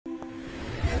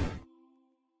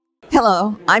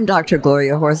Hello, I'm Dr.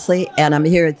 Gloria Horsley, and I'm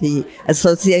here at the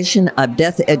Association of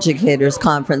Deaf Educators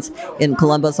Conference in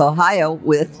Columbus, Ohio,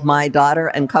 with my daughter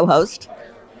and co-host,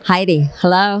 Heidi.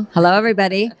 Hello. Hello,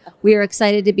 everybody. We are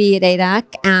excited to be at ADAC,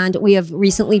 and we have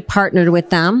recently partnered with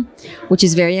them, which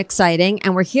is very exciting.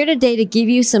 And we're here today to give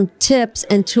you some tips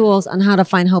and tools on how to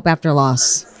find hope after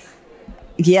loss.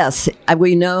 Yes,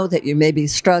 we know that you may be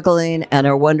struggling and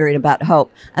are wondering about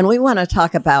hope. And we want to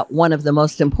talk about one of the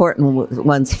most important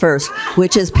ones first,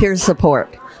 which is peer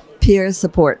support. Peer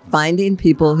support, finding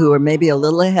people who are maybe a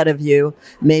little ahead of you,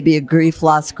 maybe a grief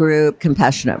loss group,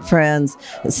 compassionate friends,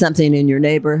 something in your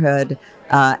neighborhood,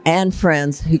 and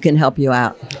friends who can help you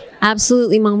out.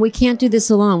 Absolutely, Mom. We can't do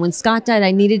this alone. When Scott died,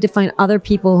 I needed to find other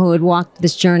people who had walked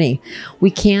this journey.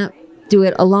 We can't do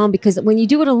it alone, because when you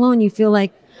do it alone, you feel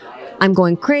like I'm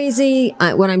going crazy,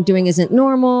 what I'm doing isn't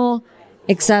normal,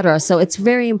 etc. So it's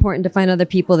very important to find other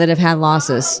people that have had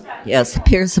losses. Yes,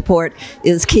 peer support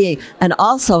is key. And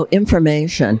also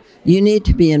information. You need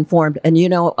to be informed. And you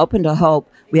know, Open to Hope,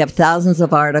 we have thousands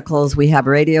of articles, we have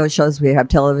radio shows, we have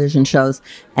television shows,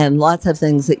 and lots of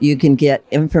things that you can get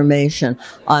information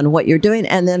on what you're doing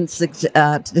and then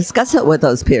discuss it with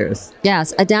those peers.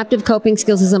 Yes, adaptive coping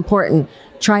skills is important.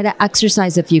 Try to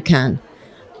exercise if you can.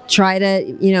 Try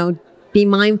to, be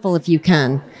mindful if you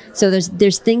can. So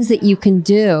there's things that you can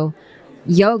do,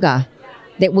 yoga,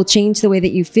 that will change the way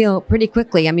that you feel pretty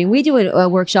quickly. I mean, we do a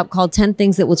workshop called 10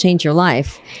 Things That Will Change Your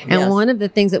Life. And One of the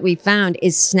things that we found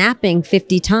is snapping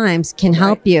 50 times can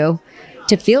help you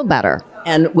to feel better.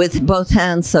 And with both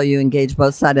hands, so you engage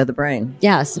both sides of the brain.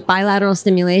 Yes, bilateral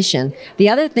stimulation. The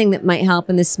other thing that might help,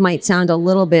 and this might sound a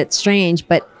little bit strange,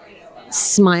 but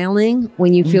smiling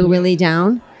when you feel really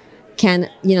down can,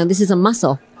 this is a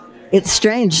muscle. It's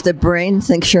strange. The brain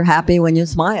thinks you're happy when you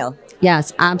smile.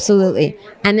 Yes, absolutely.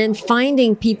 And then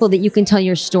finding people that you can tell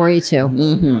your story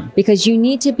to, because you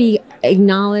need to be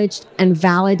acknowledged and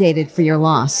validated for your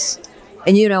loss.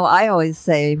 And I always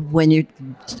say when your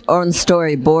own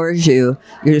story bores you,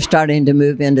 you're starting to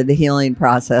move into the healing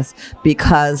process,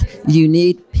 because you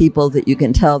need people that you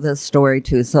can tell this story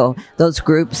to. So those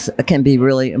groups can be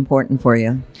really important for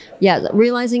you. Yeah,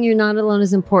 realizing you're not alone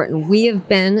is important. We have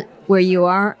been where you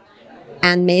are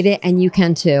and made it, and you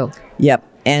can too. Yep.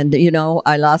 And,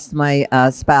 I lost my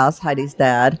spouse, Heidi's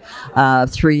dad,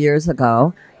 3 years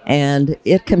ago. And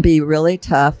it can be really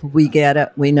tough. We get it.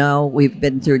 We know we've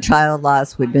been through child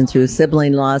loss. We've been through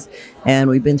sibling loss. And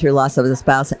we've been through loss of the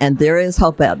spouse. And there is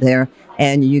hope out there.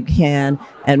 And you can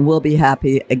and will be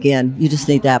happy again. You just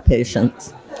need to have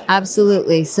patience.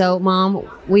 Absolutely. So, Mom,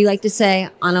 we like to say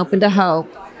on Open to Hope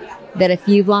that if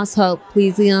you've lost hope,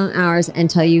 please lean on ours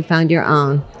until you found your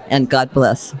own. And God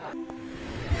bless.